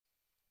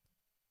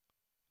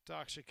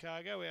Dark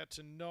Chicago out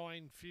to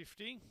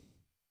 9.50.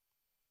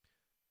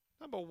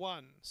 Number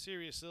 1,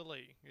 Serious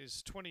Lily,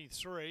 is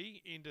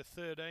 23 into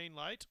 13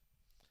 late.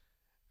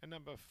 And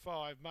number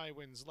 5, May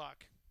Wins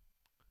Luck,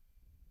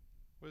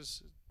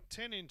 was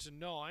 10 into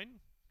 9,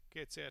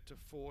 gets out to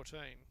 14.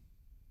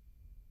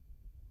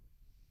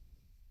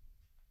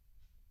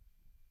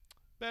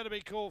 About to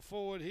be called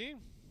forward here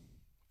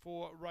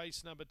for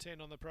race number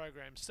 10 on the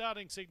program.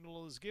 Starting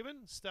signal is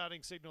given.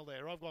 Starting signal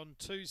there. I've gone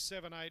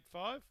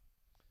 2785.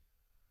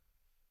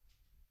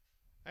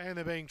 And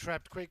they're being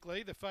trapped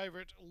quickly. The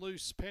favourite,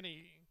 Loose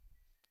Penny.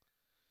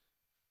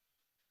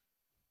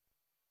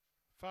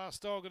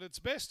 Fast dog at its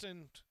best,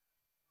 and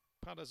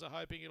punters are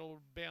hoping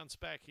it'll bounce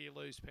back here,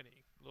 Loose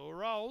Penny. Lure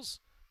rolls.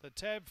 The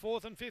tab,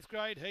 4th and 5th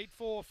grade, heat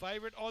 4.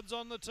 Favourite odds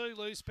on the 2,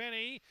 Loose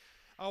Penny.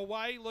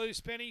 Away,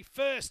 Loose Penny.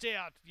 First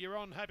out. You're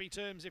on happy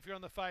terms if you're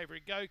on the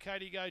favourite. Go,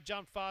 Katie, go.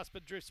 Jump fast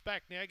but drifts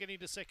back now. Getting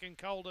to second,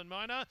 Colden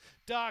Mona.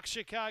 Dark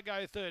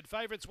Chicago third.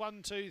 Favourites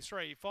 1, 2,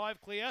 3.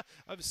 5 clear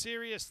of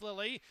Serious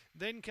Lily.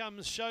 Then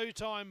comes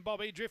Showtime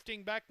Bobby.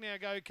 Drifting back now.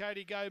 Go,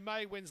 Katie, go.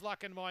 May Wins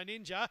Luck and My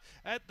Ninja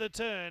at the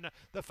turn.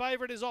 The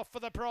favourite is off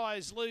for the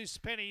prize, Loose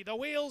Penny. The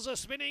wheels are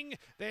spinning.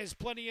 There's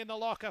plenty in the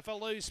locker for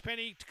Loose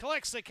Penny.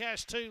 Collects the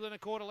cash, 2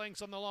 1/4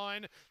 lengths on the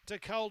line to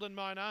Colden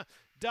Mona.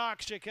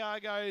 Dark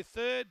Chicago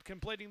third,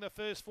 completing the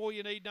first 4.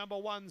 You need number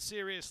 1,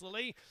 Serious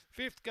Lily.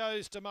 5th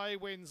goes to May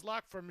Wins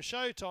Luck from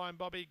Showtime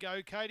Bobby.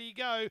 Go, Katie,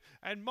 go.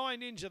 And My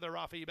Ninja, the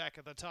roughie, back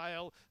at the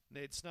tail.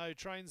 Ned Snow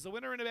trains the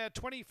winner in about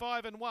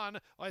 25 and 1.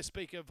 I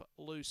speak of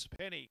Loose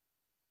Penny.